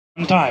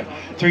One time.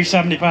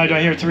 375. Do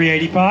I hear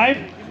 385?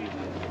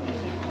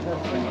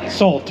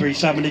 Sold.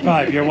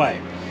 375 your way.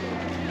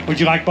 Would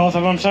you like both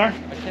of them, sir? I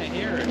can't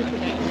hear it.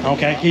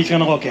 Okay, he's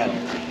going to look at it.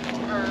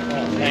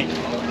 Thank you.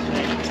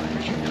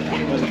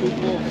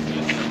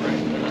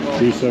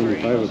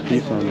 375 a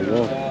piece on the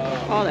wall.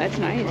 Oh, that's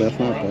nice. That's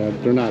not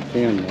bad. They're not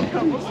tan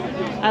though.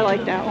 I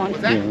like that one.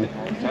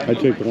 Yeah. I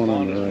take the one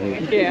on the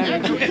right. Yeah.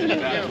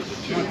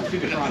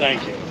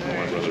 Thank you.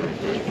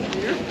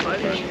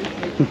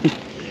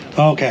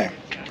 Okay.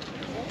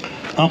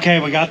 Okay,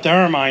 we got the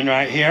ermine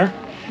right here.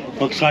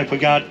 Looks like we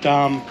got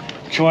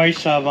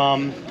choice of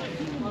oh,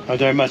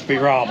 there must be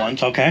raw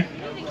ones. Okay.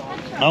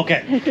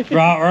 Okay,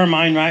 raw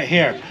ermine right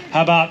here.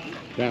 How about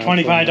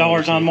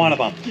 $25 on one of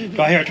them?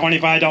 Do I hear a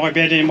 $25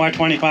 bid anymore?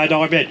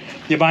 $25 bid.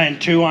 You're buying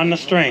two on the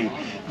string.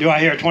 Do I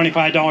hear a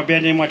 $25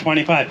 bid anymore?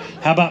 25.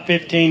 How about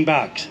 15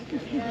 bucks?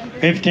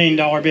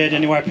 $15 bid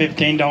anywhere,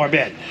 $15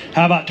 bid.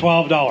 How about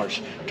 $12?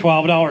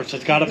 $12,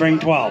 it's got to bring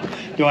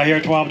 12. Do I hear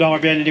a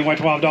 $12 bid anywhere,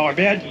 $12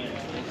 bid?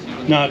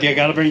 No, you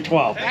got to bring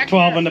 12.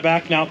 12 in the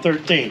back, now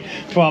 13.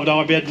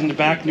 $12 bid in the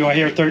back, do I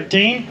hear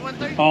 13?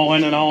 All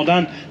in and all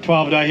done.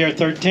 12, do I hear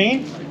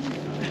 13?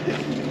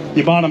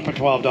 You bought them for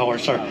 $12,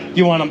 sir.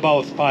 You want them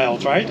both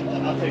piles, right?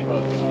 I'll take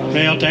both.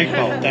 They'll take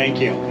both,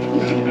 thank you.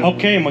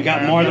 Okay, and we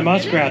got more of the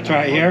muskrats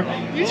right here.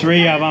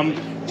 Three of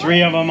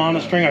them on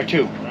a string, or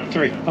two?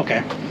 Three,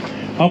 okay.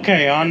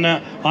 Okay, on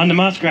the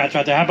muskrats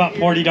right there, how about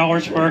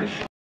 $40 for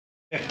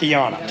 50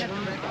 on it?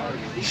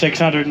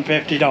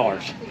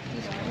 $650.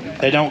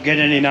 They don't get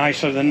any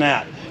nicer than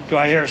that. Do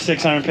I hear a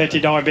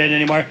 $650 bid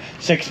anywhere?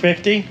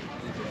 $650?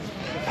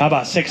 How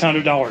about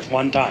 $600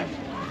 one time?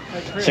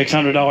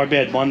 $600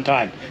 bid one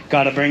time.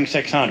 Got to bring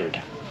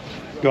 600.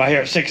 Do I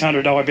hear a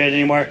 $600 bid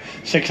anywhere?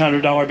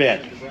 $600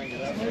 bid.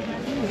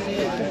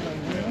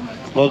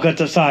 Look at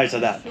the size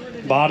of that.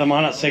 Bottom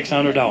on it,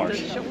 $600.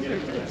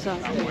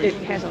 It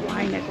has a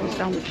line that goes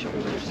down the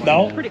shoulders.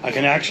 No, I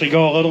can actually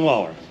go a little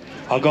lower.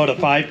 I'll go to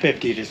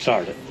 $550 to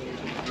start it.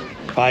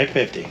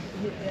 $550.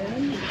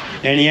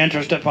 Any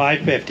interest at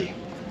 $550?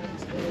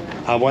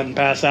 I wouldn't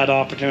pass that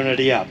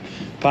opportunity up.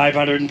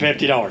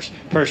 $550.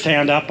 First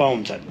hand up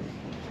owns it.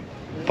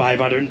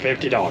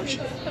 $550.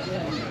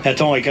 That's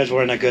only because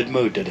we're in a good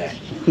mood today.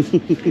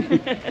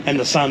 And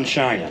the sun's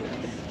shining.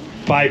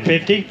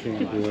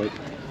 $550?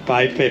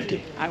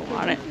 $550. I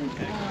want it.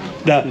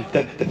 The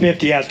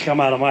 50 has to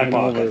come out of my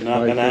pocket.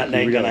 That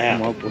ain't gonna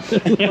happen. What's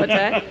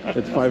that?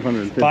 It's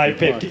 550.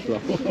 550.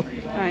 Bucks, so.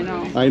 I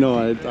know. I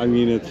know. I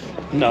mean, it's.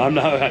 No, I'm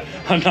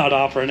not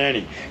offering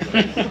any.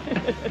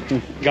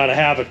 Got to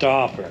have it to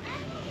offer it.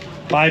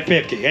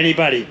 550.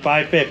 Anybody?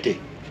 550.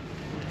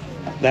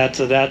 That's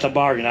a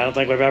bargain. I don't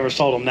think we've ever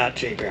sold them that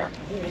cheap here.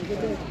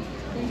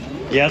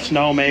 Yes,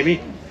 no, maybe.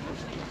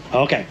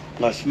 Okay,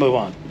 let's move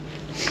on.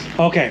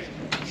 Okay.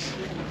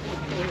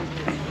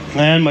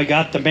 And we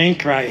got the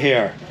mink right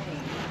here.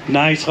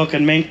 Nice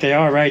looking mink they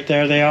are right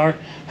there. They are.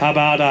 How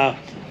about a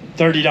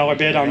 $30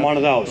 bid on one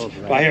of those?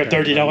 Do I hear a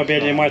 $30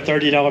 bid anymore?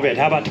 $30 bid.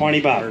 How about 20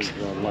 bucks?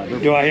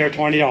 Do I hear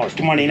 $20?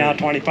 20 now,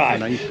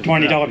 25.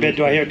 $20 bid.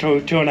 Do I hear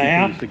two and a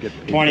half?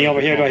 20 over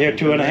here. Do I hear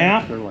two and a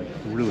half?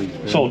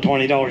 Sold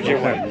 $20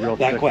 your way.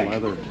 That quick.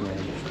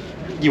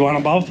 You want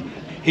them both?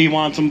 He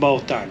wants them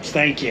both times.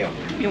 Thank you.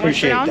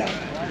 Appreciate that.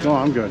 No,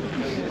 I'm good.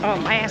 Oh,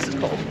 my ass is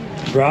cold.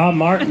 Rob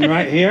Martin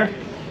right here.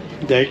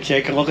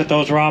 Take a look at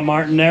those raw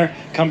martin there.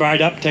 Come right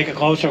up, take a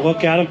closer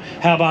look at them.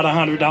 How about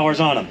 $100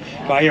 on them?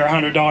 Do I hear a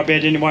 $100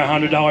 bid anywhere?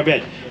 $100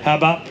 bid. How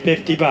about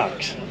 50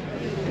 bucks?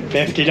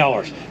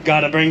 $50.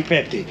 Got to bring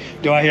 50.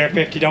 Do I hear a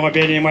 $50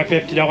 bid anywhere?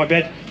 $50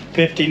 bid.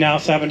 50 now,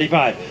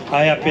 75.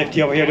 I have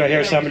 50 over here. Do I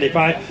hear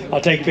 75?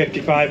 I'll take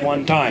 55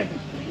 one time.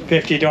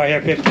 50. Do I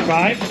hear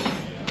 55?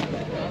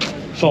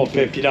 Sold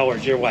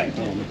 $50 your way.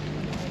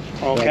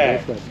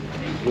 Okay.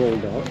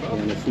 Rolled up. I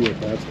want to see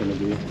what that's going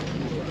to be.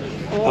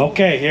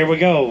 Okay, here we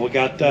go. We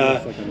got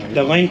the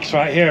links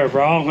right here,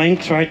 raw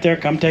links right there.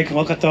 Come take a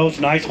look at those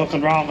nice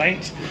looking raw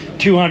links.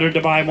 $200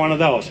 to buy one of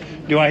those.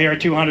 Do I hear a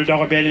 $200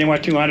 bid anywhere?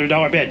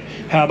 $200 bid.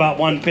 How about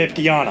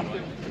 $150 on them?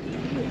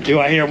 Do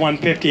I hear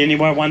 $150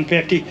 anywhere?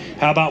 $150.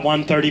 How about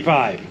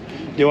 $135?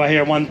 Do I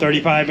hear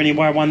 $135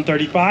 anywhere?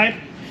 $135.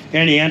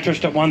 Any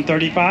interest at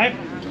 $135?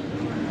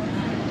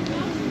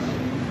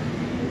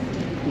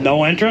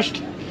 No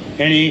interest.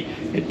 Any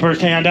first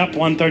hand up?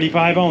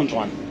 $135 owns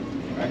one.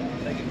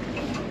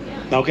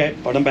 Okay,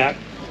 put them back.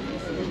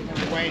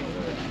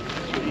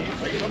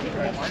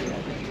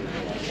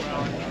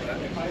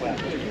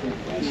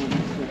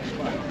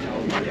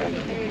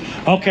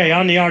 Okay,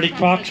 on the Arctic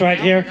Fox right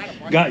here,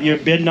 got your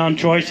bidding on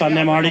choice on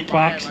them Arctic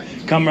Fox.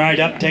 Come right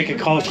up, take a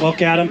close look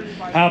at them.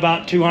 How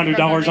about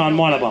 $200 on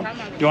one of them?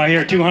 Do I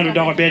hear a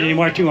 $200 bid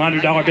anywhere?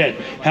 $200 bid.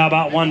 How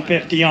about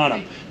 $150 on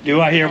them?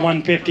 Do I hear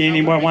 $150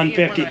 anywhere?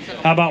 $150.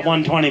 How about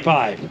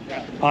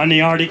 $125 on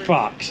the Arctic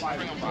Fox?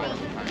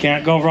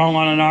 Can't go wrong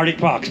on an Arctic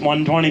Fox.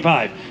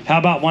 $125. How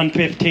about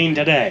 $115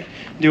 today?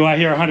 Do I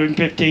hear a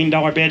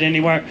 $115 bid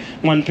anywhere?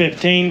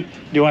 $115.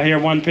 Do I hear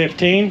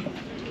 $115?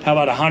 How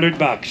about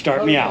 $100?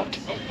 Start me out.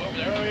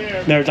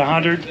 There's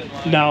 100.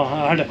 No,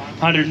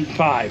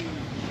 105.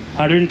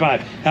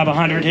 105. Have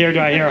 100 here. Do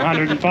I hear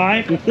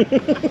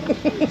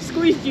 105?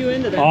 Squeezed you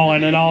into that. All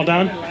in and all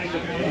done?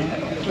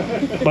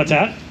 What's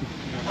that?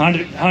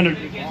 100.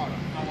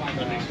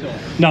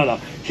 No.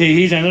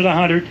 He's in at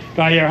 100.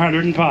 Do I hear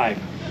 105?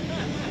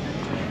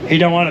 He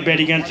don't want to bid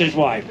against his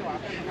wife.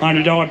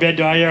 $100 bid.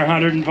 Do I hear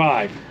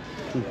 105?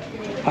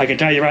 I can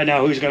tell you right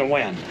now who's going to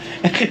win.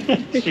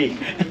 See.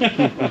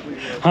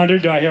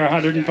 100. Do I hear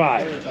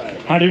 105?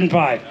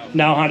 105.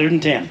 Now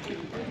 110.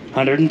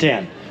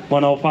 110.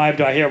 105.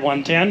 Do I hear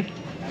 110?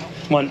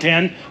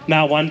 110.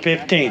 Now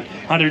 115.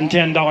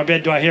 $110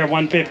 bid. Do I hear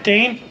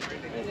 115?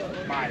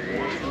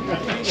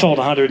 Sold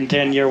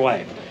 110 your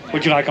way.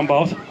 Would you like them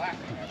both?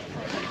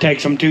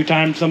 Takes them 2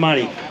 times the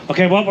money.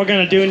 Okay, what we're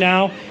going to do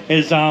now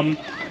is the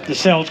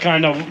sale's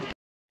kind of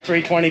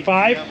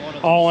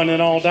 325, all in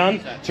and all done.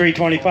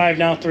 325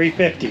 now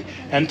 350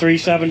 and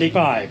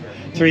 375.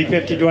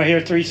 350, do I hear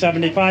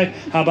 375?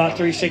 How about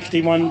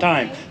 360 one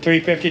time?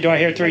 350, do I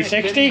hear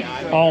 360?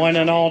 All in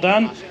and all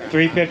done.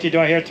 350, do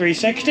I hear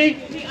 360?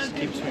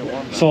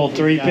 Sold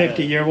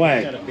 350 your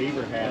way.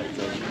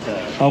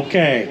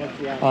 Okay,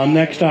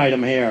 next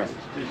item here.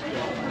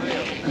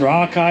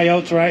 Raw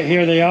coyotes, right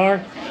here they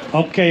are.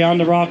 Okay, on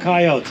the raw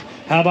coyotes.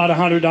 How about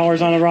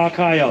 $100 on a raw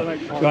coyote?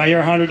 Do I hear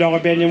a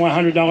 $100 bid? Anyone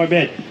 $100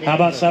 bid? How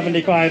about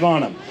 75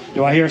 on them?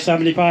 Do I hear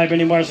 75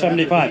 anywhere?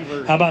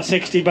 75. How about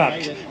 60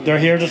 bucks? They're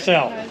here to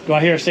sell. Do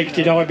I hear a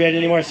 $60 bid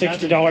anywhere?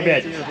 $60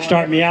 bid.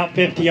 Start me out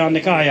 50 on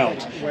the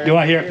coyotes. Do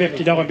I hear a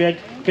 $50 bid?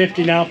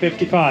 50 now,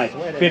 55.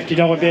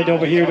 $50 bid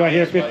over here. Do I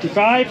hear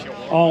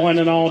 55? All in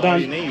and all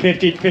done.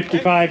 50,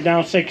 55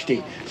 now 60.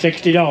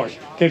 $60.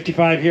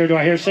 55 here. Do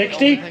I hear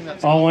 60?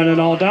 All in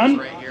and all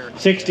done.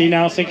 60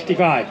 now,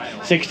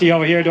 65. 60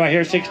 over here. Do I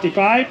hear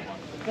 65?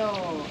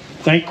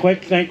 Think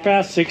quick, think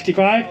fast.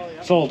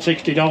 65. Sold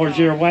 $60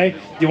 your way.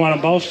 You want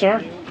them both,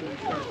 sir?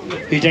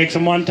 He takes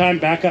them one time.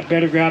 Back up,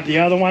 better grab the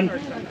other one.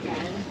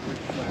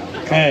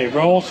 Okay,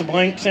 roll some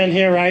links in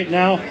here right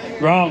now.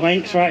 Raw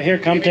links right here.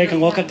 Come take a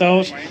look at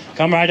those.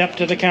 Come right up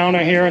to the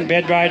counter here and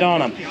bid right on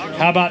them.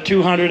 How about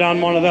 200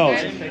 on one of those?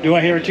 Do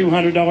I hear a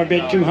 $200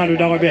 bid?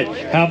 $200 bid.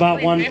 How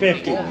about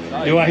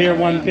 150? Do I hear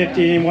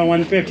 150? Anyone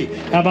 150?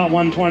 How about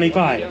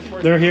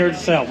 125? They're here to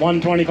sell.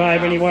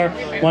 125 anywhere?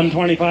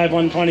 125,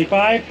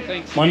 125,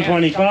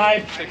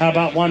 125. How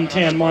about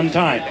 110 one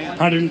time?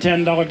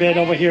 $110 bid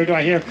over here. Do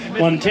I hear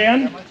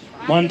 110?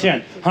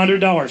 110.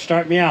 $100.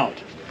 Start me out.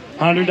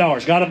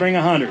 $100. Got to bring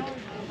 100.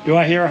 Do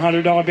I hear a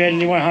 $100 bid?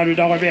 Anyone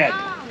 $100 bid?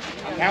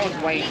 That was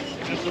Wayne.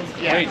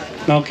 Yeah.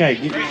 Okay,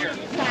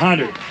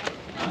 100.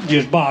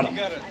 You bought them.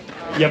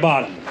 You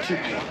bought them.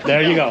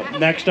 There you go.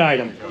 Next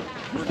item.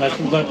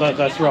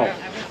 Let's roll.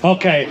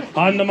 Okay,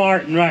 on the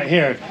marten right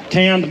here.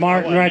 Tanned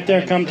marten right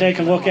there. Come take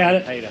a look at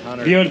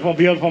it. Beautiful,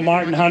 beautiful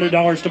marten.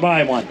 $100 to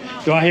buy one.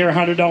 Do I hear a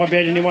 $100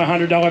 bid? Anywhere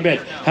 $100 bid?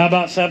 How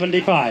about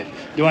 75?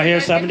 Do I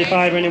hear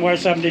 75 anywhere?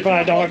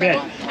 $75 bid.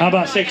 How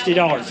about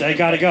 $60? They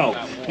gotta go.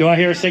 Do I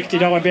hear a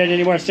 $60 bid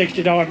anywhere?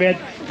 $60 bid.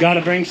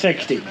 Gotta bring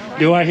 60.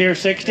 Do I hear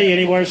 60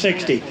 anywhere?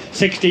 60.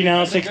 60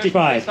 now.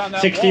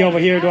 65. 60 over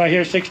here. Do I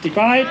hear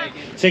 65?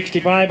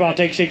 65. I'll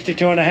take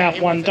 62 and a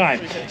half one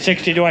time.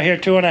 60. Do I hear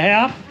 2 and a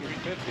half?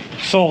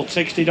 Sold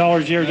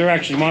 $60 your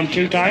direction. Want them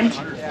 2 times?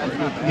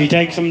 He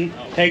takes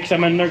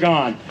them and they're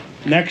gone.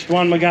 Next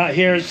one we got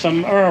here is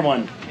some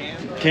Irwin.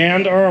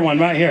 Tanned Irwin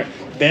right here.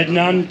 Bidding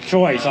on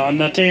choice on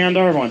the tanned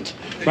Irwins.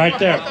 Right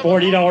there.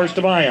 $40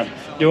 to buy them.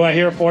 Do I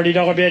hear a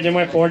 $40 bid?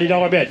 Anywhere?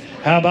 $40 bid.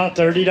 How about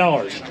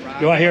 $30?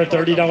 Do I hear a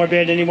 $30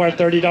 bid? Anywhere?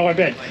 $30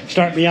 bid.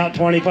 Start me out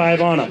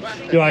 25 on them.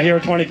 Do I hear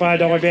a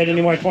 $25 bid?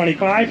 Anywhere?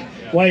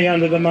 25? Way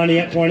under the money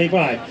at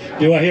 25.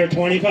 Do I hear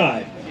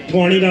 25?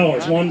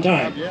 $20 one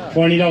time.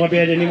 $20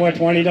 bid anywhere,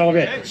 $20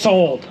 bid.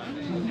 Sold.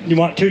 You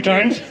want 2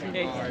 times?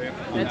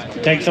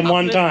 Takes them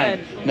one time.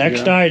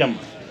 Next item.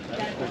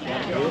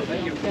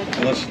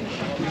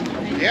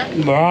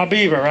 Raw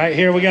beaver, right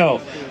here we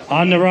go.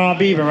 On the raw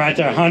beaver right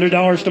there,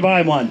 $100 to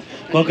buy one.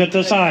 Look at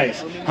the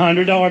size.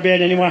 $100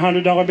 bid anywhere,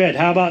 $100 bid.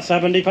 How about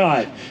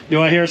 75?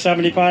 Do I hear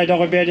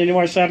 $75 bid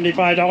anywhere,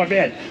 $75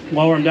 bid?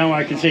 Lower them down where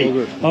I can see.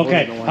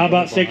 Okay, how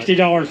about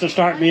 $60 to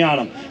start me on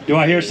them? Do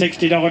I hear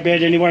 $60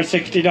 bid anywhere,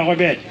 $60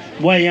 bid?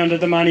 Way under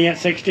the money at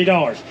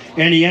 $60.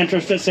 Any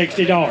interest at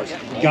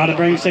 $60? Got to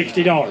bring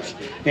 $60.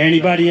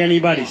 Anybody,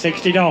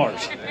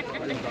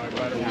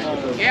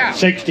 $60.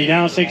 60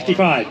 now,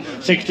 65.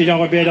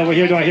 $60 bid over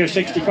here. Do I hear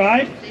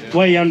 65?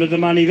 Way under the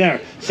money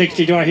there.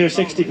 60. Do I hear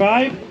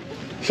 65?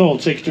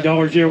 Sold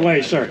 $60 your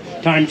way, sir.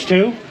 Times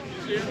 2.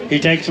 He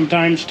takes them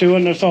times 2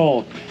 and they're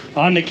sold.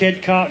 On the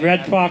kid caught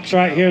red fox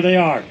right here they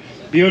are.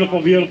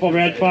 Beautiful, beautiful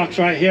red fox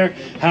right here.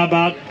 How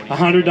about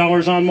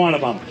 $100 on one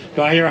of them?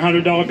 Do I hear a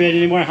 $100 bid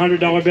anywhere?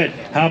 $100 bid.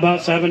 How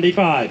about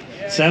 75?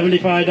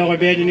 $75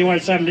 bid anywhere?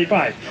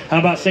 75. How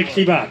about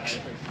 60 bucks?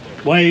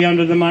 Way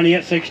under the money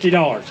at $60.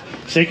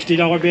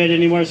 $60 bid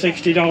anywhere?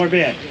 $60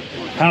 bid.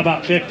 How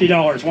about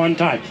 $50 one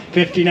time?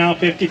 50 now,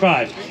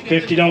 55.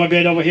 $50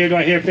 bid over here. Do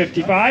I hear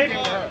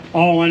 55?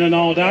 All in and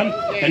all done.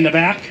 In the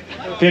back,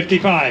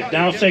 55.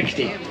 Now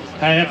 60.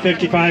 I have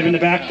 55 in the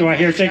back. Do I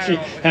hear 60?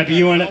 Have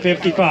you in at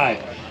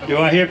 55? Do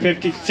I hear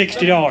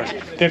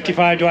 $60?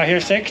 55, do I hear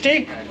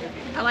 60?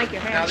 I like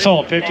your hat.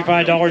 Sold,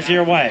 $55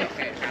 your way.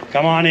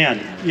 Come on in.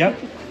 Yep.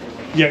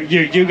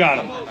 You got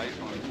them.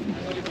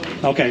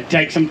 Okay,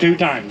 takes them 2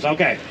 times.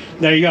 Okay,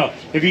 there you go.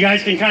 If you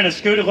guys can kind of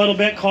scoot a little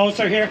bit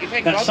closer here,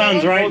 that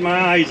sun's right in my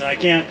eyes and I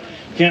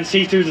can't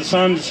see through the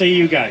sun to see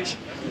you guys.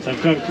 So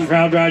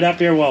crowd right up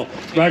here. We'll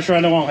brush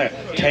right along here.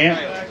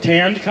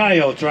 Tanned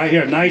coyotes right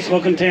here. Nice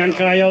looking tanned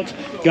coyotes.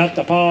 Got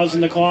the paws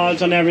and the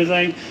claws and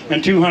everything.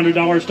 And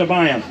 $200 to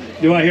buy them.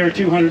 Do I hear a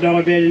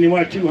 $200 bid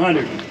anywhere?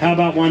 200. How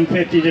about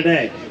 150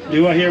 today?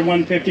 Do I hear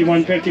 150,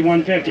 150,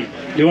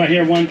 150? Do I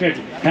hear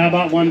 150? How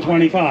about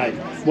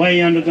 125?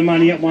 Way under the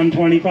money at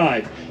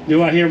 125.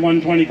 Do I hear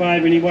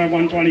 125 anywhere?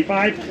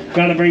 125?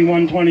 Got to bring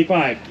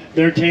 125.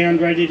 They're tanned,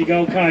 ready to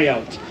go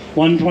coyotes.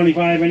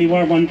 125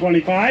 anywhere?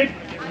 125?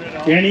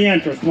 Any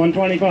interest?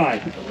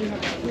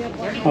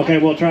 125. Okay,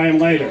 we'll try them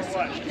later.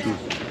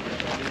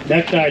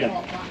 Next item.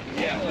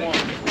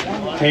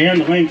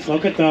 Tanned lynx.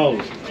 Look at those.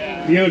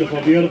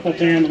 Beautiful, beautiful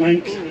tanned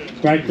lynx.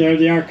 Right there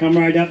they are. Come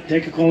right up.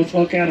 Take a close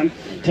look at them.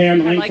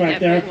 Tanned lynx right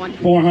there.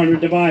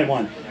 400 to buy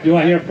one. Do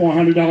I hear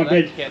 $400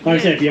 bid? Like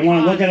I said, if you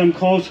want to look at them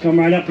close, come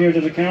right up here to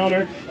the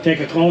counter.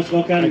 Take a close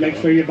look at them. Make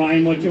sure you're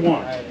buying what you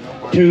want.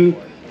 2.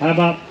 How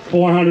about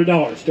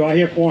 $400? Do I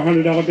hear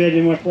 $400 bid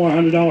in with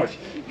 $400?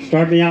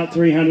 Start me out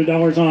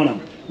 $300 on them.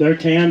 They're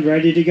tanned,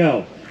 ready to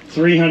go.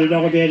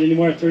 $300 bid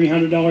anywhere,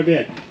 $300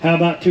 bid. How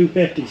about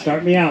 $250?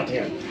 Start me out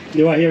here.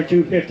 Do I hear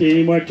 $250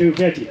 anywhere?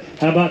 $250.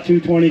 How about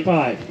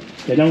 $225?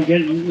 They don't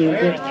get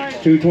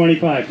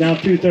 $225. Now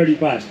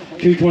 $235.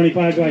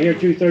 $225. Do I hear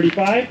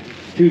 $235?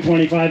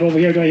 $225 over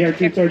here. Do I hear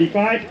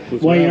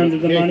 $235? Way under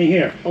the money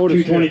here.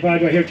 $225.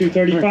 Do I hear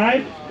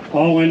 $235?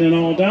 All in and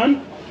all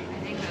done.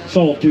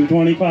 Sold.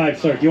 $225,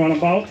 sir. Do you want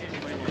them both?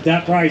 At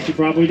that price, you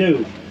probably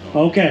do.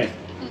 Okay.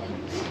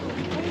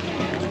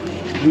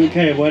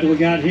 Okay, what do we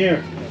got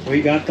here?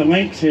 We got the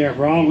lynx here,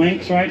 raw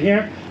lynx right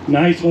here.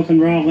 Nice looking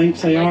raw lynx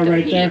they are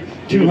right there.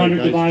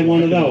 200 to buy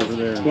one of those.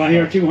 Do I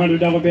hear $200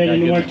 bid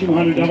anywhere?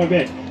 $200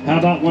 bid. How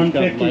about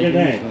 150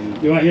 today?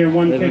 Do I hear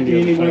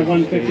 150 anywhere?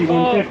 150,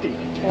 150.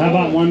 How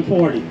about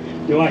 140?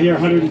 Do I hear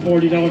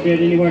 $140 bid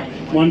anywhere?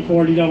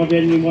 $140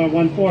 bid anywhere?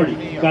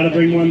 140. Got to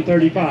bring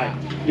 135.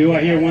 Do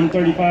I hear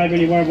 135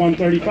 anywhere?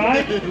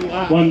 135?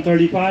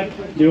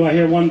 135. Do I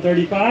hear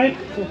 135?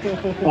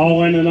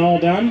 All in and all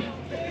done.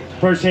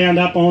 First hand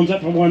up owns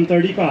it for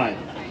 135.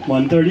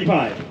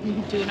 135.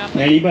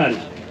 Anybody?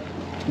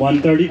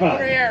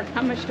 135.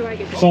 How much do I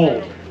get?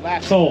 Sold.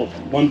 Sold.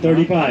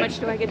 135. How much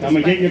do I get? I'm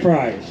gonna get your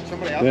prize.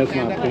 That's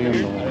not paying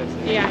though.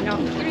 Yeah, I know.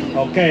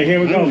 Okay, here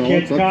we go. know,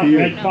 Kid it's up caught to you.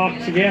 red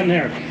fox again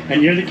there,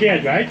 and you're the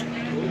kid, right?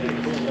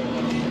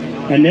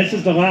 And this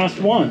is the last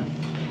one.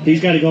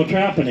 He's got to go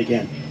trapping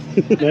again.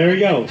 There he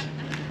goes.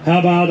 How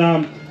about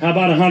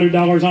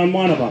 $100 on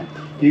one of them?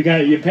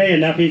 You pay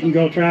enough, you can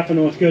go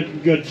trapping with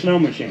good snow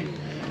machine.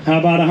 How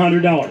about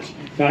 $100?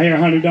 Do I hear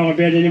 $100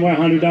 bid anywhere?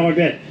 $100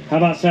 bid. How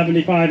about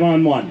 75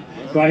 on one?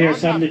 Do I hear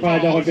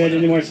 $75 bid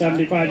anywhere?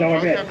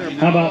 $75 bid.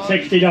 How about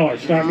 $60?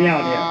 Start me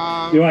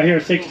out here. Do I hear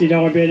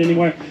 $60 bid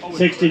anywhere?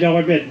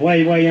 $60 bid.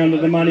 Way under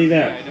the money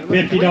there.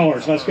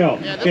 $50. Let's go.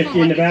 50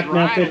 in the back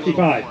now.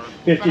 55.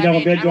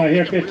 $50 bid. Do I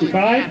hear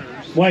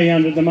 55? Way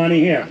under the money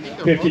here.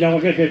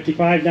 $50 bid.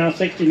 55. Now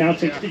 60. Now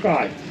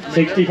 65.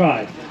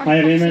 65. I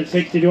have him at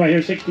 60. Do I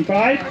hear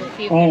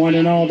 65? All in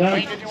and all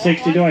done.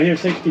 60. Do I hear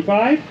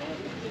 65?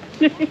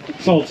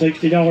 Sold.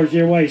 $60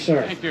 your way,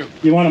 sir. Thank you.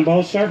 You want them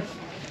both, sir?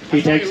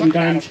 He takes them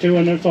times 2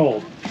 and they're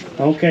sold.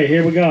 Okay,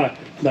 here we go.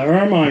 The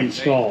ermine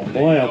skull.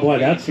 Boy, oh boy,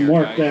 that's some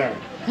work there.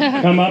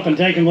 Come up and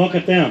take a look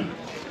at them.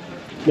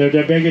 They're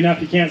big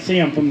enough you can't see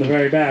them from the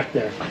very back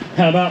there.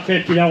 How about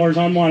 $50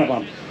 on one of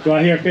them? Do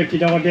I hear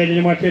 $50 bid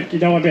anywhere?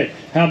 $50 bid.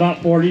 How about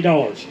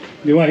 $40?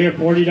 Do I hear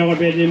 $40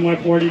 bid anywhere?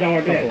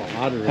 $40 bid.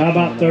 How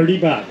about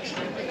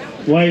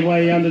 $30?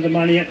 Way under the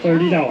money at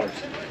 $30.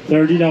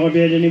 $30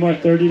 bid anywhere?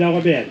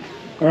 $30 bid.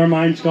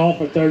 Ermine skull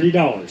for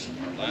 $30.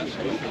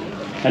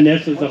 And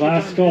this is the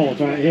last skulls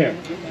right here.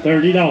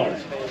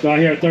 $30. Do I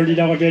hear a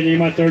 $30 bid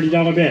anywhere?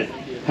 $30 bid.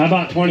 How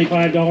about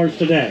 $25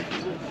 today?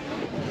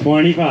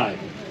 $25.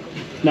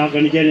 Not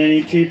going to get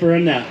any cheaper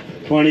than that.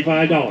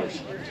 $25.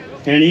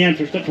 Any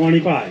interest at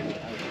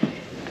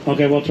 $25?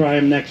 Okay, we'll try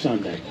them next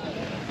Sunday.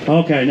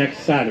 Okay, next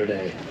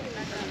Saturday.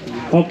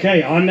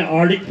 Okay, on the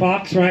Arctic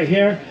fox right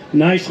here.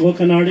 Nice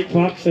looking Arctic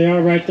fox they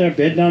are right there.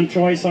 Bid on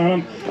choice on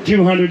them.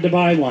 $200 to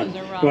buy one.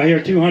 Do I hear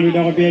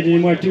 $200 bid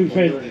anywhere?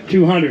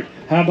 $200.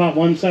 How about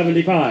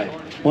 $175?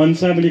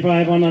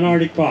 $175 on an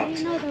Arctic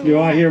fox. Do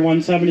I hear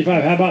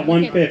 $175? How about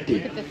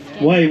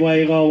 $150?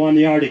 Way low on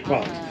the Arctic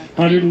fox.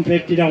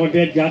 $150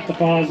 bid. Got the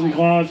paws and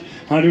claws.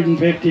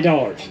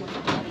 $150.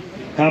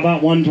 How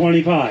about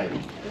 $125?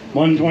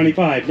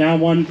 $125. Now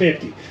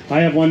 $150. I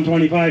have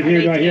 $125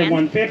 here. Do I hear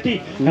 $150?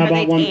 How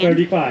about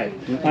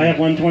 $135? I have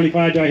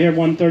 $125. Do I hear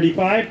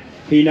 $135?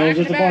 He knows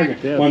it's a bargain.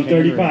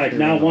 $135.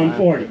 Now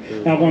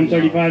 $140. Now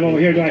 $135 over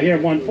here. Do I hear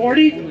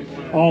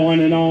 $140? All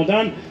in and all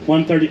done.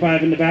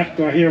 $135 in the back.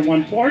 Do I hear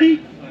 $140?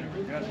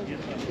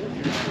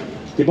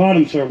 You bought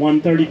them, sir,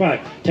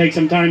 135. Take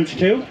some times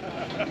two.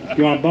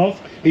 You want both?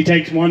 He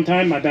takes one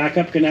time, my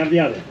backup can have the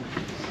other.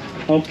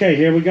 Okay,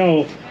 here we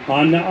go.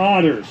 On the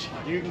otters.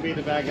 You can be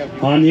the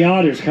backup. On the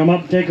otters. Come up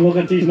and take a look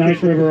at these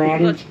nice river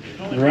otters.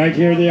 Right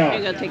here they You are.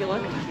 go take a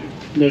look.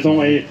 There's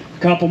only a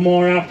couple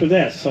more after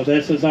this. So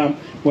this is,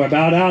 we're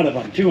about out of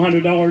them.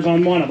 $200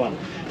 on one of them.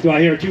 Do I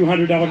hear a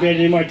 $200 bid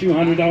anymore?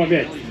 $200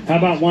 bid. How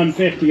about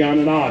 $150 on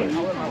an otter?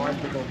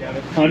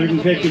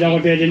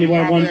 $150 bid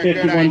anywhere,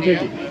 $150,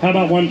 $150. How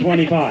about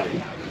 $125?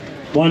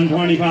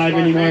 $125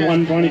 anywhere,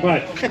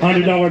 $125.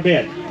 $100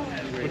 bid.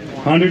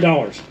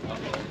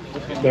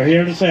 $100. They're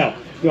here to sell.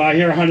 Do I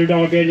hear a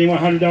 $100 bid anywhere?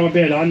 $100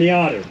 bid on the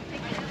otter.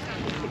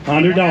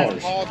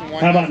 $100.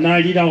 How about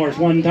 $90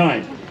 one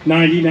time?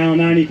 90 now,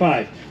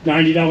 95.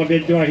 $90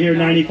 bid, do I hear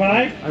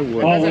 95? I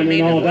would. All in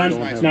and all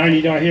done.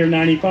 90, do I hear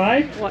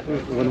 95? What?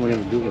 What am I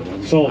going to do with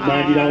them? Sold,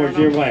 $90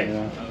 your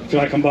way. So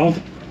I come both?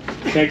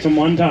 Takes them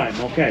one time.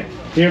 Okay,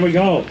 here we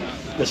go.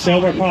 The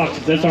silver fox.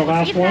 Is this our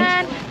last one?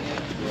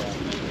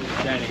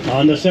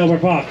 On the silver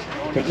fox.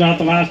 If it's not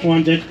the last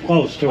one, it's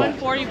close to it.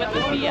 140 with the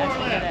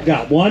BS.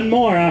 Got one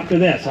more after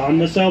this on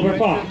the silver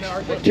fox.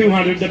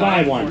 200 to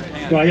buy one.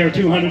 Do I hear a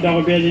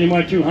 $200 bid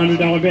anywhere?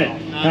 $200 bid.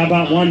 How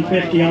about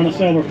 150 on the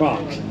silver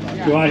fox?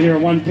 Do I hear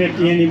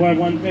 150 anywhere?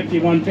 150,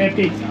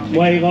 150.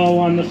 Way low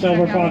on the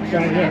silver fox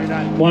right here.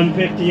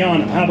 150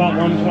 on it. How about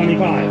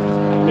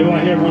 125? Do I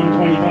hear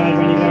 125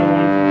 anywhere?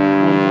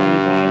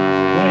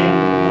 125. Way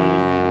under the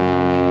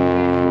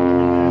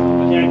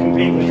money. Can't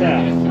compete with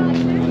that.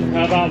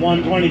 How about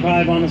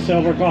 125 on the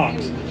silver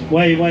fox?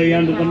 Way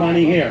under the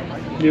money here.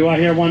 Do I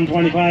hear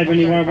 125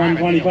 anywhere?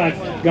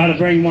 125. Got to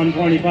bring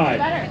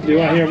 125. Do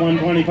I hear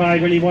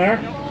 125 anywhere?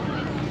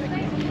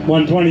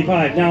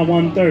 125. Now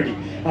 130.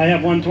 I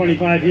have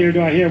 125 here.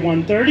 Do I hear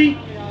 130?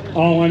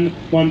 All in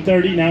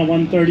 130. Now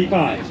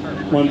 135.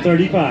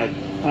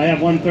 135. I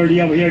have 130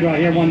 over here. Do I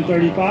hear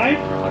 135?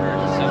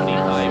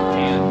 175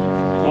 can.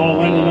 All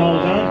in and all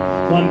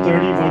done.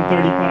 130,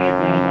 135.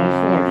 Now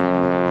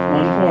 140.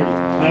 140.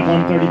 I have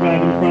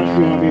 135 in the front. Do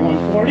you want to be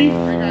 140?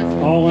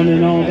 All in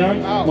and all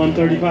done.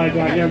 135. Do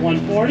I hear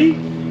 140?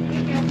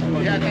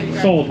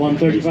 Sold.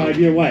 135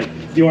 your way. Do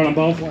you want them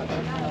both?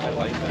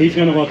 He's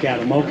going to look at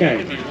them.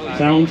 Okay.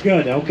 Sounds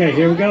good. Okay,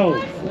 here we go.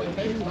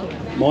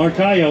 More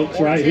coyotes.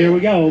 Right, here we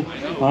go.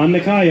 On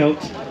the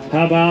coyotes.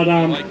 How about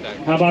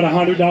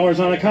 $100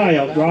 on a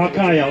coyote? Raw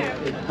coyote.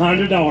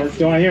 $100.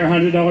 Do I hear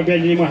 $100 bid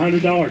anymore?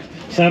 $100.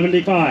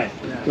 75.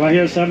 Do I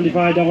hear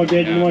 $75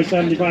 bid anymore?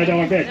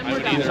 $75 bid.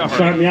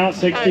 Start me out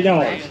 $60.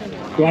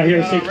 Do I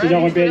hear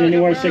 $60 bid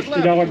anywhere?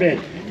 $60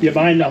 bid. You're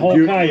buying the whole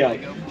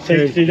coyote.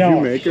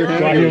 $60. Do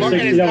I hear $60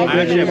 bid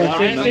anymore?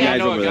 60?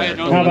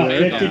 How about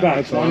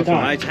 $50 one By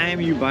time? the time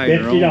you buy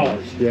your own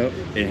 $50. Yep.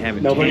 and have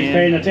it Nobody's canned,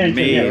 paying attention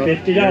made, here.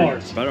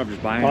 $50. better off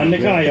just buying On the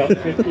it. coyote,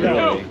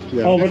 $50.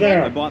 Yeah. Over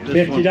there, I bought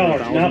this one for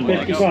 $50. Now $1,000.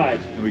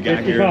 55. And we got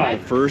here,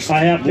 55. first I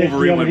have 50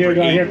 Wolverine over went here. for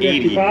Do I hear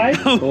 880.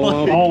 55?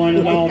 All in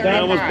and all I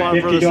done. almost bought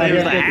it for 50. the Do I same hear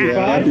as the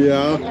 55?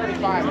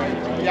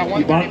 Yeah.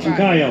 You bought some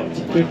coyotes.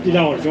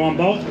 $50. You want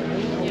both?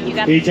 You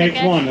got He the takes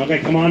ticket? one. Okay,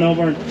 come on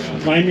over and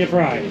claim your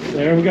prize.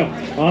 There we go.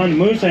 On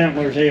moose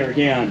antlers here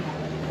again.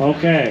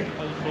 Okay.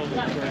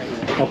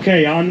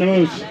 Okay, on the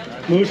moose.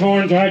 Moose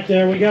horns right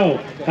there we go.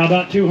 How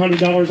about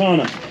 $200 on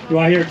them? Do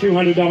I hear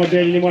 $200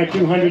 bid anywhere?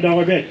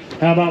 $200 bid.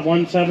 How about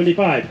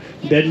 175?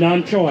 Bidding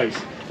on choice.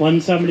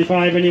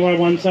 175 anywhere?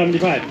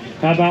 175.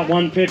 How about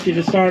 150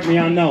 to start me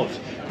on those?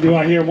 Do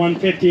I hear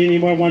 150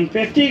 anywhere?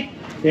 150?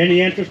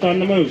 Any interest on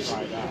the moose?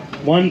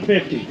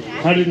 150.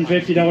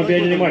 $150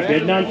 bid anywhere?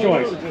 Bidding on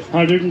choice.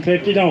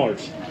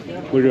 $150.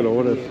 We're going to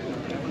order.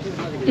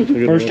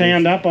 First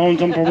hand up owns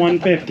them for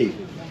 150.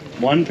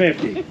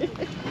 150.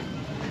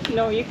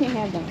 No, you can't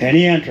have that.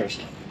 Any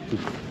interest?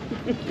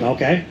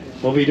 Okay.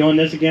 We'll be doing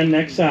this again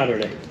next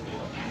Saturday.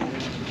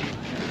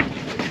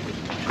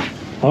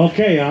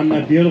 Okay, on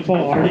the beautiful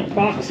Arctic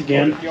fox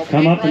again.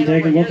 Come up and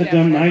take a look at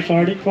them nice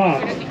Arctic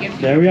fox.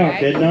 There we are,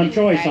 bidding on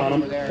choice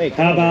on them.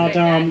 How about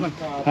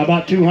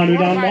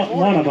 200 on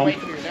one of them?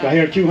 Do I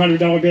hear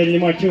 $200 bid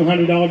anymore?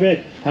 $200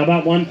 bid. How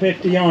about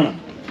 150 on them?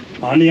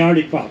 On the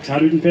Arctic fox,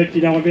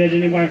 $150 bid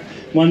anywhere?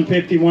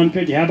 150,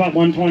 150. How about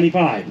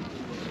 125?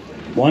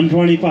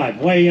 125,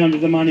 way under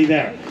the money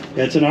there.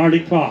 It's an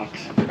Arctic fox.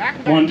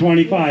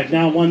 125,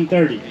 now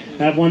 130.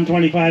 Have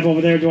 125 over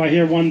there. Do I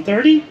hear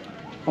 130?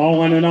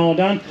 All in and all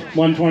done.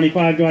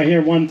 125, do I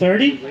hear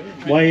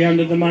 130? Way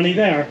under the money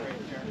there.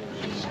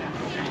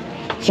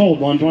 Sold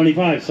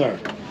 125, sir.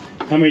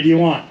 How many do you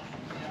want?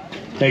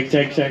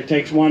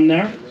 Takes one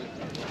there.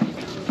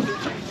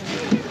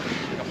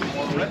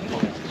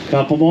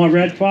 Couple more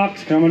red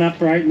fox coming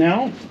up right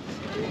now.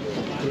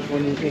 You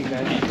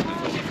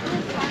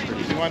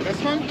want this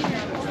one?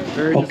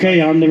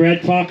 Okay, on the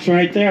red fox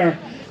right there.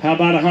 How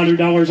about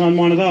 $100 on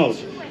one of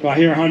those? Do I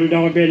hear a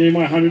 $100 bid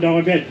anymore?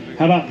 $100 bid.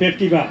 How about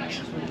 $50?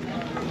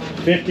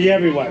 50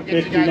 everywhere.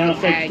 50 now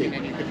 60. I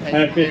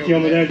have 50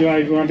 over there. Do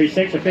I want to be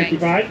 6 or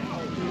 55?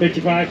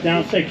 55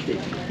 now 60.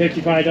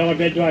 $55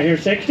 bid. Do I hear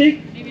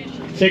 60?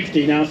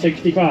 60 now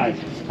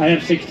 65. I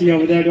have 60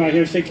 over there. Do I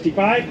hear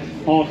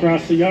 65? All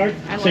across the yard.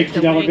 I like the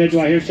 $60 bid. Do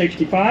I hear They're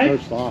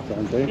 65? soft,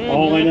 aren't they?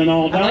 All in and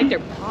all I like done. their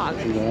paws.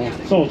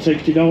 Yeah. Sold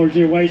 $60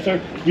 your way, sir.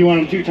 You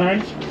want them 2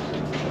 times?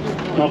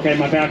 Okay,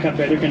 my backup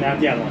bidder can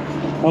have the other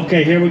one.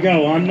 Okay, here we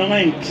go on the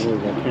links.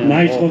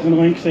 Nice looking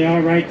links they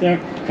are right there.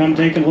 Come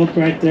take a look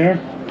right there.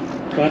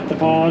 Got the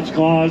paws,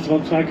 claws,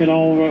 looks like it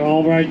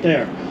all right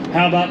there.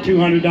 How about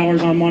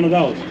 $200 on one of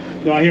those?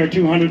 Do I hear a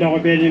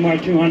 $200 bid anywhere?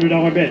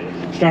 $200 bid.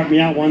 Start me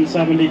out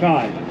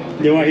 175.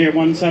 Do I hear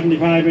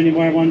 175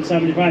 anywhere?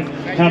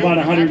 175. How about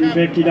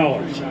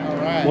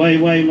 $150?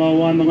 Way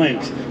low on the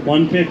links.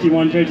 150,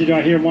 150. Do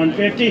I hear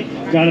 150?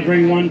 Got to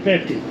bring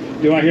 150.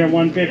 Do I hear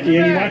 150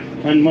 anywhere?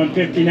 And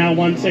 150 now,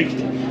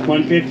 160.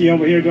 150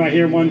 over here. Do I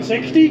hear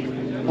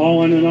 160?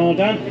 All in and all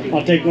done.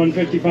 I'll take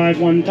 155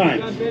 one time.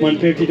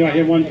 150. Do I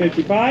hear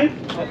 155?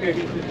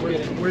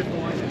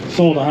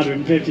 Sold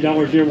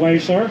 $150 your way,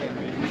 sir.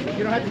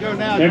 You don't have to go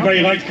now.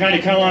 Everybody likes to kind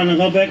of come on a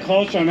little bit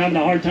closer. I'm having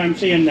a hard time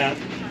seeing that.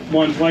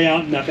 One's way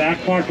out in the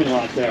back parking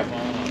lot there.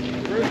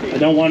 I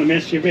don't want to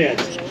miss your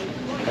bids.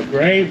 A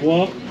gray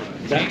wolf.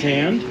 Is that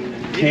tanned?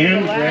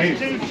 Tanned gray. Last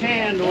 2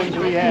 tanned ones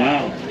we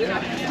have.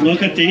 Wow.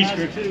 Look at these.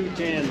 Last 2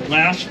 tanned.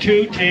 Last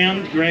 2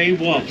 tanned gray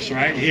wolves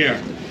right here.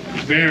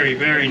 Very,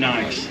 very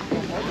nice.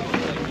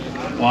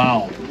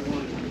 Wow.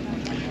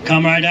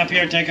 Come right up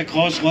here, take a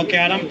close look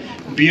at them.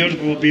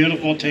 Beautiful,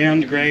 beautiful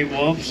tanned gray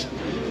wolves.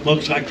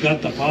 Looks like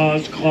got the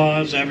paws,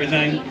 claws,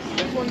 everything.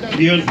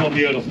 Beautiful,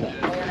 beautiful.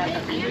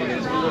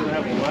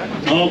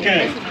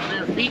 Okay.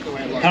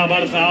 How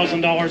about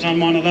 $1,000 on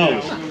one of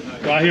those?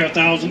 Do I hear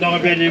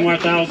 $1,000 bid anywhere?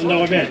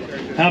 $1,000 bid.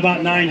 How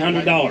about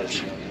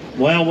 $900?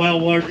 Well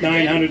worth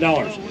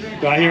 $900.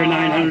 Do I hear a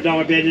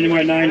 $900 bid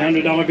anywhere?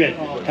 $900 bid.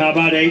 How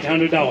about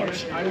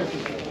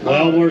 $800?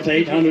 Well worth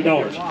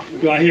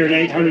 $800. Do I hear an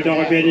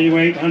 $800 bid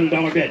anywhere?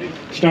 $800 bid.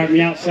 Start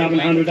me out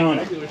 $700 on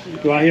it.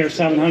 Do I hear a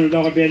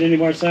 $700 bid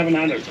anywhere?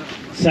 $700.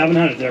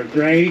 $700. They're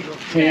gray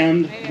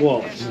tanned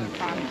wolves.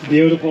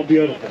 Beautiful,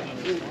 beautiful.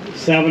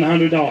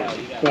 $700.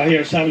 Do I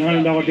hear a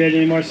 $700 bid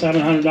anymore?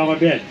 $700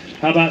 bid.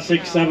 How about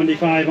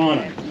 $675 on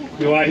it?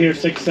 Do I hear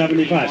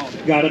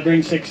 $675? Got to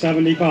bring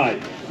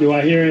 $675. Do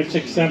I hear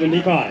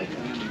 $675?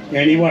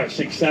 Anywhere,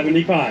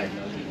 $675.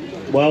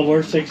 Well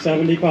worth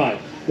 $675.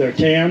 They're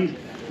tanned,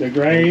 they're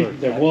gray,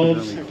 they're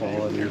wolves,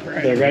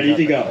 they're ready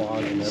to go.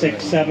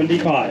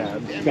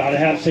 $675. Got to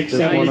have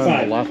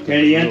 $675.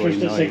 Any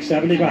interest at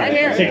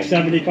 $675?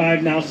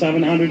 $675 now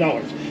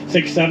 $700.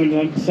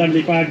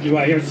 $675. Do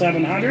I hear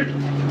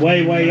 $700?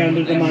 Way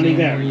under the money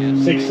there.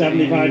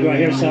 $675. Do I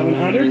hear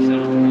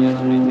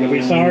 $700? You'll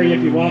be sorry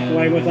if you walk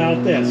away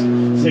without this.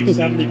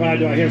 $675.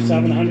 Do I hear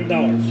 $700?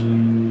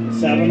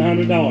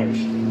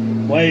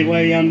 $700.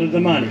 Way under the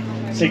money.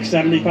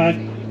 $675.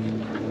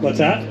 What's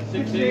that?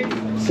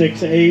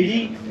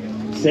 $680.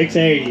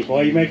 $680.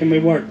 Boy, you're making me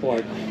work for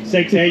it.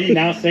 $680.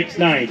 Now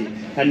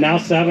 $690. And now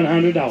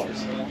 $700.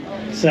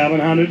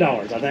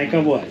 $700. I think I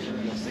would.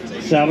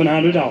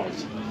 $700.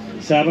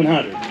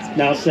 $700.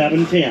 Now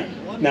 $710.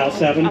 Now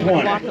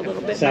 $720.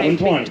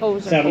 $720.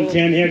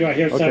 $710 here. Do I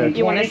hear $720?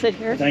 You want to sit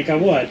here? I think I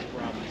would.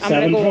 I'm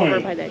gonna go over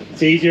by $720. the-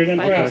 It's easier than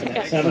by the- pressing.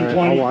 okay.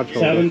 $720. I'll watch over.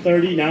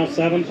 $730. Now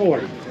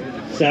 $740.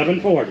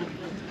 $740.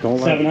 Don't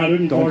sell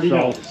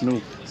 $740.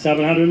 Snoop.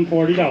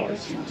 $740.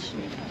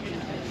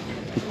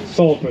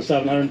 Sold for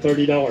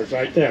 $730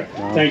 right there.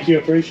 Wow. Thank you,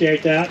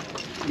 appreciate that.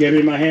 Give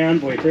me my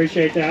hand, we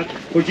appreciate that.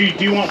 Do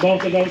you want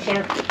both of those,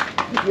 sir?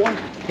 One.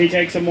 He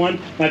takes them one.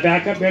 My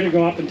backup bidder,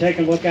 go up and take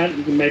a look at it.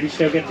 You can maybe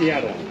still get the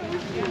other one.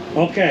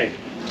 Okay,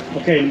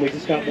 and we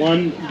just got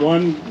one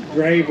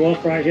gray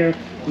wolf right here,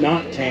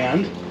 not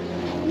tanned.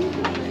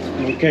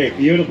 Okay,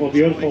 beautiful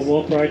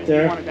wolf right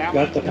there.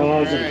 Got the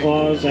paws and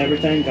claws,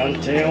 everything. Got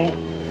a tail.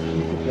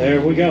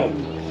 There we go.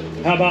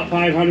 How about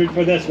 $500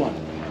 for this one?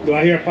 Do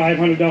I hear a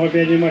 $500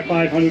 bid anywhere?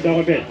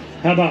 $500 bid.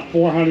 How about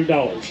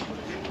 $400?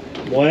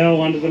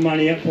 Well under the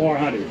money at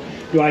 $400.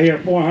 Do I hear a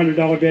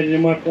 $400 bid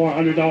anymore?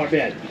 $400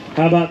 bid.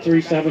 How about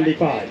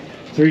 $375?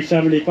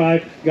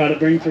 $375. Got to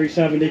bring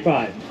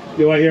 $375.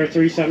 Do I hear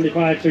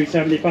 $375?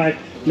 $375.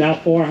 Now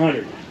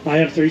 $400. I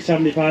have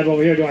 $375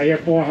 over here. Do I hear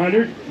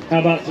 $400? How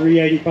about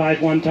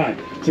 $385 one time?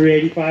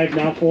 $385.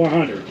 Now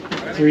 $400.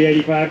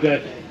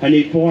 $385. I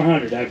need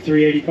 $400. I have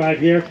 $385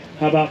 here.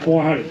 How about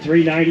 $400?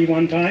 $390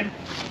 one time.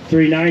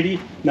 $390.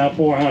 Now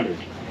 $400.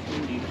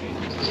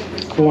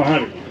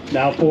 $400.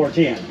 Now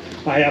 $410.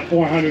 I have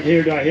 $400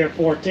 here. Do I hear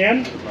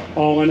 $410?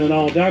 All in and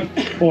all done.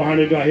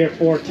 $400. Do I hear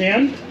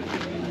 $410?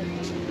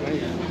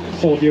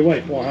 Sold you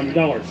away.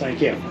 $400.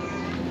 Thank you.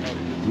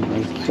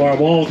 So our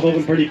wall's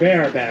looking pretty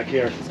bare back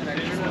here.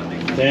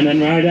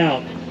 Thinning right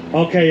out.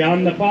 Okay,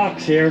 on the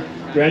fox here.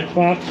 Red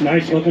fox.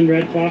 Nice looking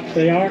red fox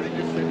they are.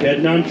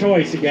 Bidding on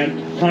choice again.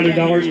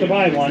 $100 to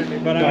buy one.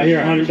 Do I hear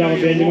a $100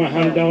 bid anymore?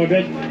 $100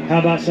 bid. How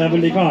about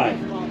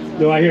 $75?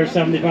 Do I hear a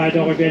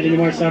 $75 bid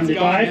anymore?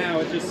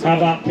 $75? How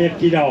about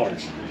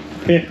 $50?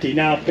 50,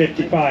 now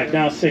 55,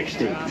 now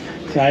 60.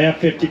 So I have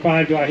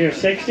 55, do I hear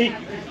 60?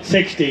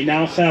 60,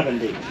 now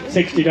 70.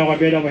 $60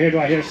 bid over here, do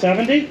I hear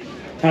 70?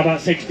 How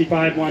about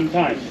 65 one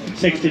time?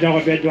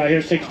 $60 bid. Do I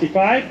hear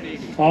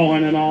 65? All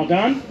in and all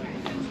done.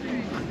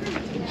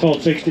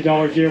 Sold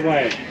 $60 your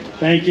way.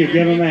 Thank you.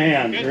 Give him a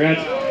hand.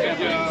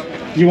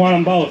 You want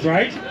them both,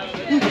 right?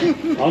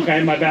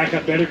 Okay, my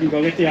backup bidder can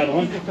go get the other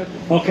one.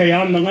 Okay,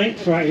 on the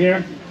links right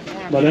here.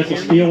 Well, that's a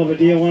steal of a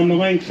deal on the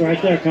links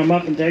right there. Come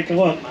up and take a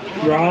look.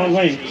 Draw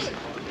links.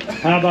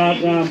 How about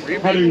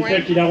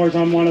 $150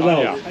 on one of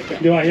those?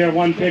 Do I hear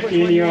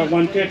 150 in here or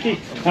 150?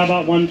 How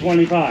about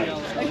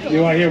 125?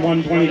 Do I hear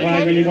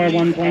 125 anywhere?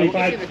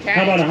 125?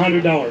 How about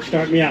 $100?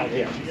 Start me out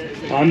here.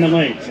 On the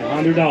links,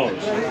 $100.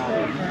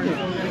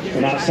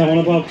 We're not selling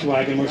a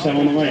Volkswagen, we're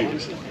selling the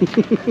links.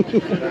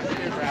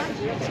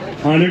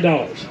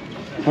 $100.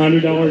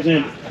 $100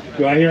 in.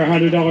 Do I hear a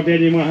 $100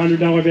 bid anywhere?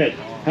 $100 bid.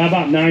 How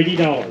about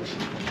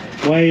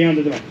 $90? Way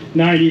under the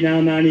 90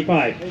 now,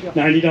 95.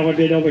 $90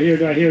 bid over here.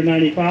 Do I hear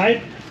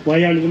 95?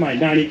 Way under the money.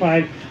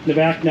 95 in the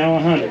back now,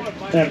 100. I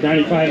have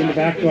 95 in the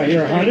back. Do I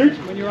hear 100?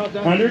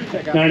 100.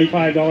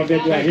 $95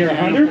 bid. Do I hear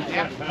 100?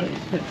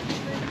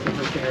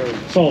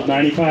 Sold.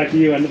 95 to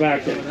you in the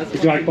back there.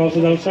 Would you like both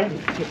of those, sir?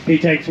 He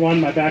takes one.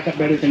 My backup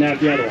bidder can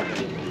have the other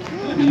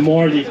one.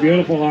 More of these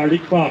beautiful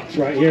Arctic bucks.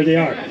 Right here they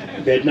are.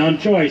 Bidding on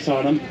choice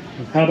on them.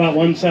 How about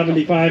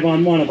 175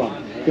 on one of them?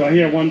 Do I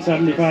hear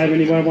 175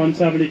 anywhere?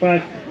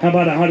 175? How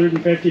about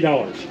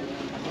 $150?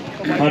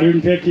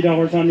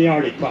 $150 on the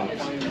Arctic box.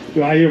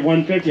 Do I hear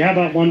 150? How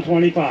about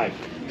 125?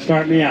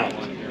 Start me out.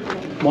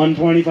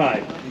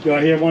 125. Do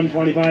I hear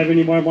 125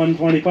 anymore?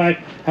 125?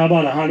 How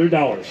about $100?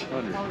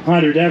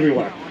 100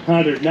 everywhere.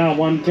 100 now.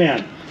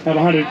 110. Have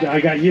 100. I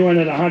got you in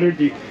at 100.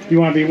 Do you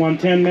want to be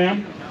 110,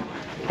 ma'am?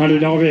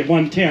 $100 over here.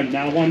 110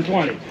 now.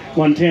 120.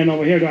 110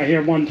 over here. Do I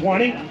hear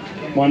 120?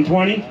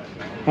 120.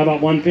 How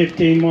about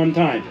 115 one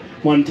time?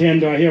 110,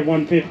 do I hear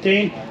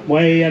 115?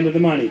 Way under the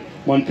money.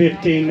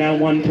 115 now,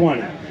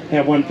 120.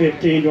 Have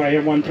 115, do I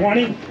hear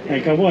 120?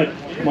 Think I would.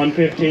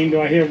 115, do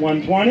I hear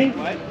 120?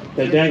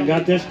 They done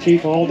got this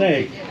cheap all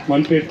day.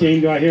 115,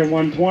 do I hear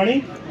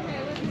 120?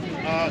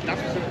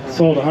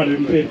 Sold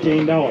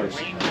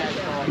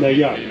 $115. There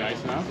you are.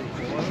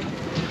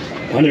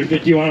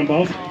 150, you want them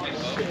both?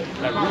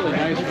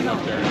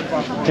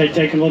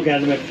 Take a look at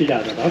them if she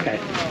doesn't. Okay.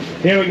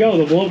 Here we go,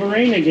 the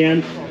Wolverine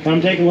again. Come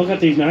take a look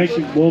at these nice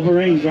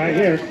Wolverines right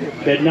here.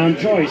 Bidding on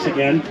choice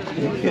again.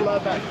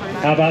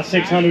 How about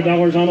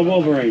 $600 on a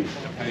Wolverine?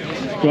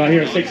 Do I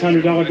hear a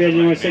 $600 bid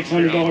anymore?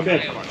 $600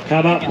 bid. How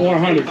about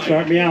 400?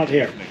 Start me out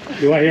here.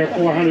 Do I hear a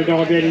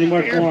 $400 bid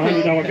anymore?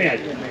 $400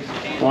 bid.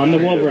 On the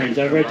Wolverines.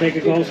 Everybody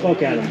take a close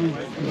look at them.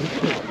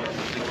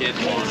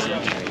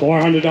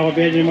 $400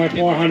 bid anymore?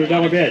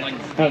 $400 bid.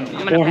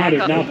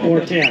 400 now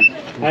 410.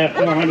 I have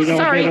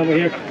 $400 bid over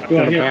here. Do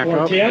I hear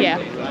 410? Yeah.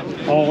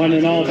 All in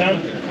and all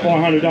done.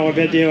 $400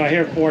 bid. Do I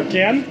hear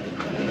 410?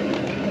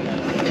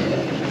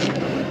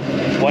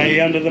 Way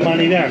under the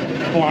money there.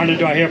 400.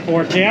 Do I hear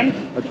 410?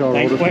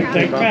 Think quick,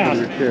 think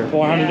fast.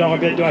 $400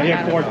 bid. Do I hear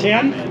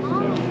 410?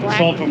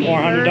 Sold for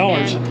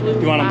 $400.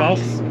 You want them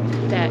both?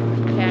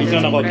 He's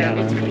gonna look at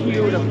them. It's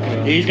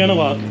beautiful. He's gonna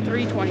look.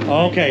 $325.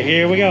 Okay,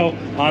 here we go.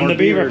 On the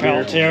beaver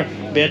pelts here.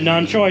 Bidding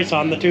on choice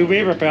on the two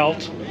beaver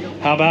pelts.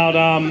 How about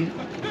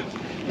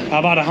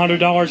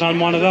 $100 on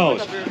one of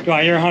those? Do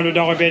I hear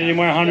 $100 bid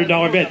anymore?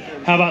 $100 bid.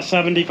 How about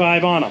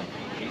 75 on them?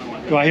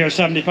 Do I hear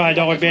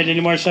 $75 bid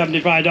anymore?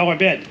 $75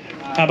 bid.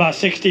 How about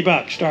 60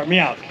 bucks? Start me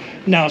out.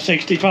 Now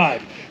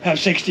 65. Have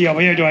 60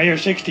 over here. Do I hear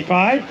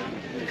 65?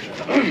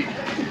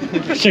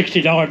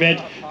 $60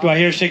 bid. Do I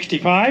hear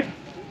 65?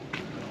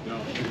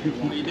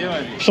 What are you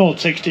doing? Sold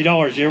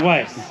 $60 your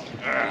way.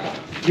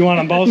 You want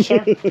them both,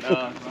 sir?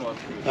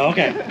 No.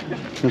 Okay.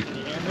 You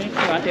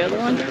want the other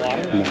one?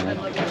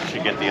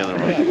 Should get the other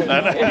one. I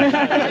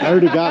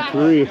already got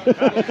 3.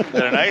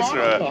 They're nice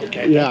or what?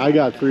 Okay. Yeah, I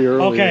got 3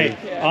 earlier. Okay,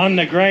 on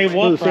the gray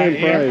wolf For the right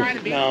same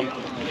here.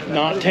 price.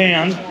 Not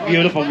tan,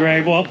 beautiful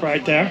gray wolf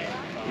right there.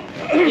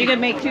 You can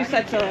make 2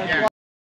 sets of